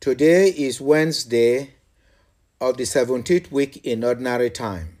Today is Wednesday of the 17th week in Ordinary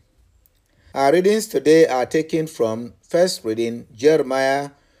Time. Our readings today are taken from first reading Jeremiah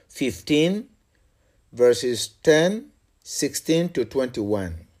 15, verses 10, 16 to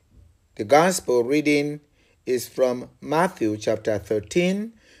 21. The Gospel reading is from Matthew chapter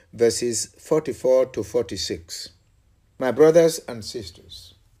 13, verses 44 to 46. My brothers and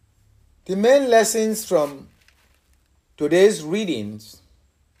sisters, the main lessons from today's readings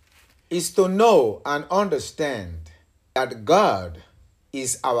is to know and understand that God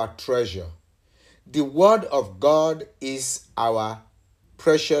is our treasure. The Word of God is our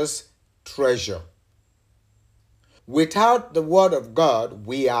precious treasure. Without the Word of God,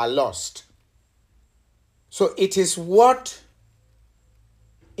 we are lost. So it is worth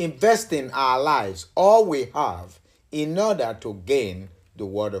investing our lives, all we have, in order to gain the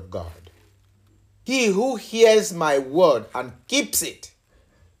Word of God. He who hears my word and keeps it,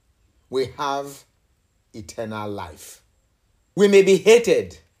 we have eternal life. We may be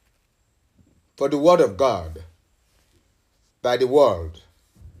hated for the word of God by the world,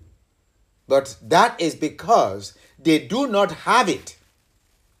 but that is because they do not have it.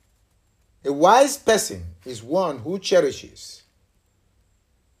 A wise person is one who cherishes,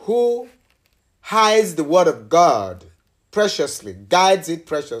 who hides the word of God preciously, guides it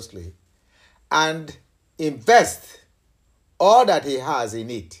preciously, and invests all that he has in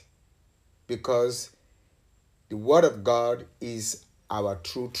it, because the Word of God is our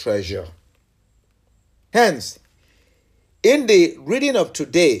true treasure. Hence, in the reading of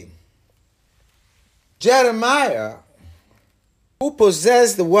today, Jeremiah, who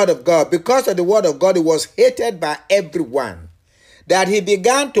possessed the Word of God, because of the Word of God, he was hated by everyone, that he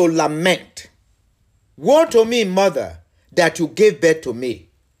began to lament. Woe to me, mother, that you gave birth to me,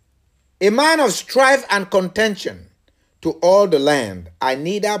 a man of strife and contention to all the land. I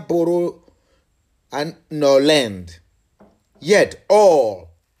neither borrow and nor lend, yet all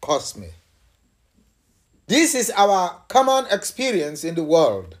cost me. This is our common experience in the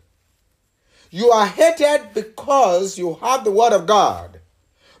world. You are hated because you have the Word of God,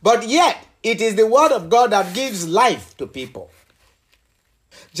 but yet it is the Word of God that gives life to people.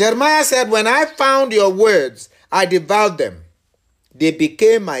 Jeremiah said, when I found your words, I devoured them. They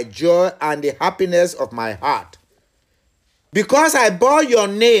became my joy and the happiness of my heart. Because I bore your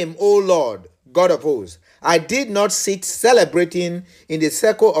name, O Lord, God of hosts, I did not sit celebrating in the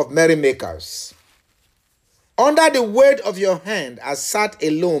circle of merrymakers. Under the weight of your hand, I sat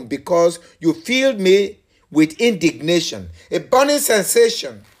alone because you filled me with indignation, a burning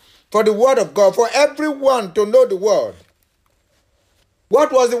sensation for the word of God, for everyone to know the word.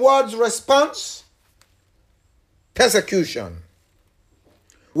 What was the word's response? Persecution.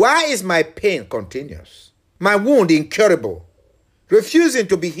 Why is my pain continuous? My wound incurable, refusing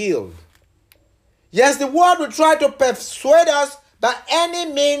to be healed? Yes, the world will try to persuade us by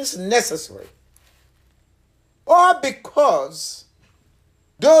any means necessary. Or because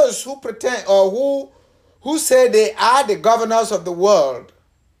those who pretend or who say they are the governors of the world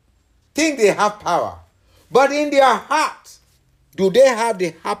think they have power. But in their heart, do they have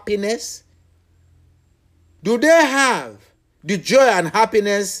the happiness? Do they have the joy and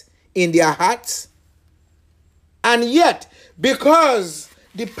happiness in their hearts? And yet, because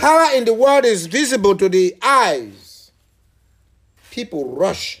the power in the world is visible to the eyes, people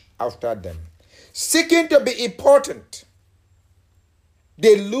rush after them, seeking to be important.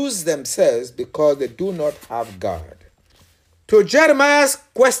 They lose themselves because they do not have God. To Jeremiah's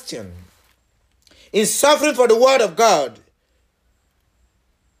question, in suffering for the word of God,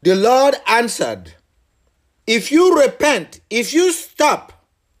 the Lord answered, if you repent, if you stop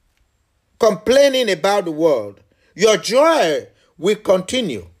complaining about the world, your joy will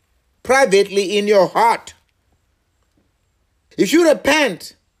continue privately in your heart. If you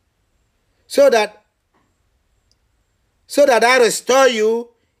repent so that I restore you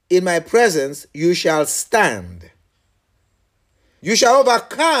in my presence, you shall stand. You shall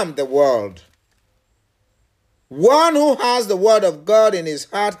overcome the world. One who has the word of God in his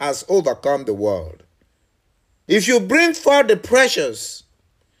heart has overcome the world. If you bring forth the precious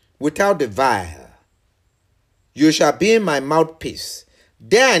without the vile, you shall be my mouthpiece.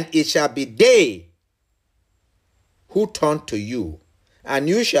 Then it shall be they who turn to you, and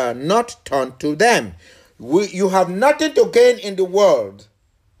you shall not turn to them. You have nothing to gain in the world.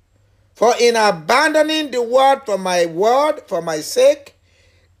 For in abandoning the word, for my sake,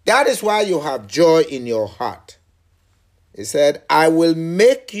 that is why you have joy in your heart. He said, I will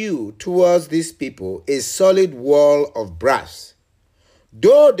make you towards these people a solid wall of brass.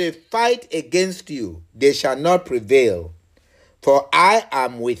 Though they fight against you, they shall not prevail. For I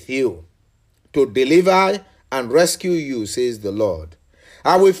am with you to deliver and rescue you, says the Lord.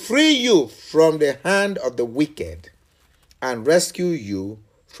 I will free you from the hand of the wicked and rescue you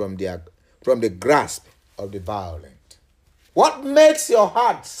from the grasp of the violent. What makes your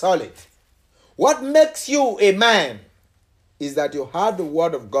heart solid? What makes you a man is that you have the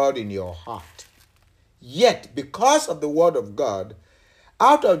word of God in your heart. Yet, because of the word of God,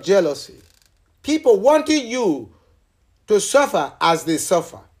 out of jealousy, people wanting you to suffer as they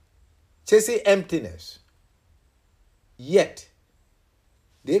suffer, chasing emptiness. Yet,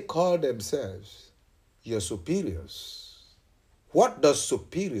 they call themselves your superiors. What does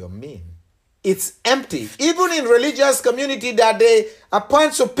superior mean? It's empty. Even in religious community that they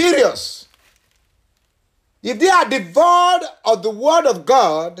appoint superiors. If they are devoid of the word of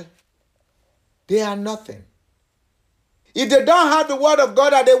God, they are nothing. If they don't have the word of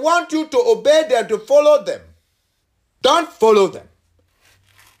God and they want you to obey them, to follow them, don't follow them.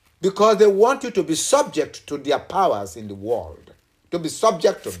 Because they want you to be subject to their powers in the world, to be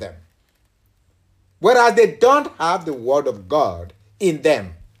subject to them. Whereas they don't have the word of God in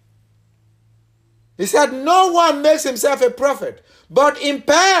them. He said, no one makes himself a prophet, but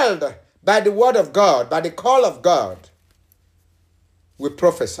impelled by the word of God, by the call of God, we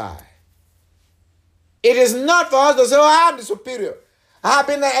prophesy. It is not for us to say, oh, I am the superior. I have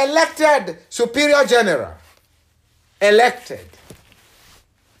been elected superior general. Elected.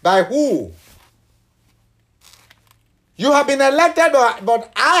 By who? You have been elected,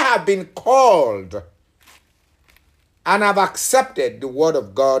 but I have been called and have accepted the word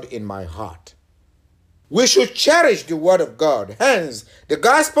of God in my heart. We should cherish the word of God. Hence, the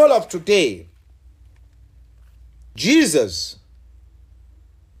gospel of today, Jesus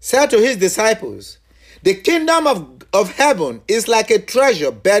said to his disciples, the kingdom of heaven is like a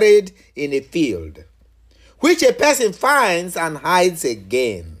treasure buried in a field, which a person finds and hides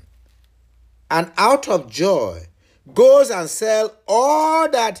again, and out of joy goes and sells all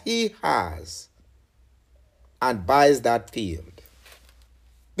that he has and buys that field.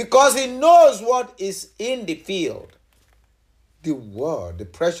 Because he knows what is in the field. The word, the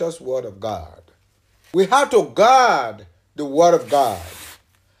precious word of God. We have to guard the word of God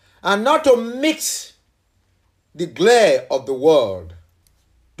and not to mix the glare of the world.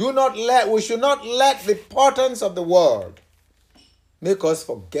 We should not let the portents of the world make us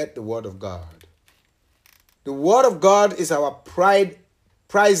forget the word of God. The word of God is our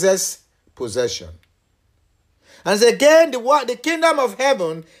priceless possession. And again, the kingdom of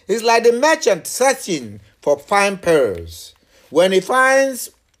heaven is like the merchant searching for fine pearls. When he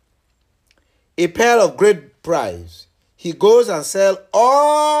finds a pearl of great price, he goes and sells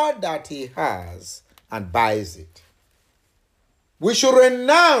all that he has and buys it. We should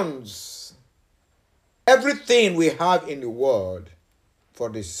renounce everything we have in the world for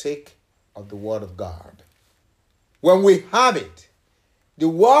the sake of the word of God. When we have it, the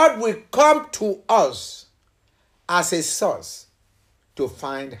word will come to us as a source to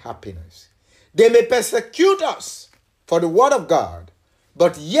find happiness. They may persecute us for the word of God,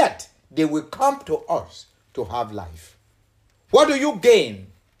 but yet they will come to us to have life. What do you gain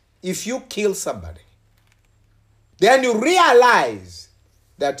if you kill somebody? Then you realize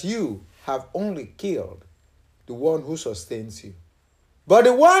that you have only killed the one who sustains you. But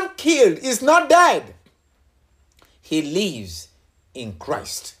the one killed is not dead. He lives in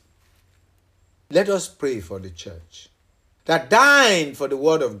Christ. Let us pray for the church, that dying for the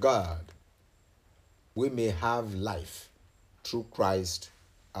word of God, we may have life through Christ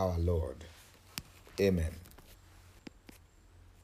our Lord. Amen.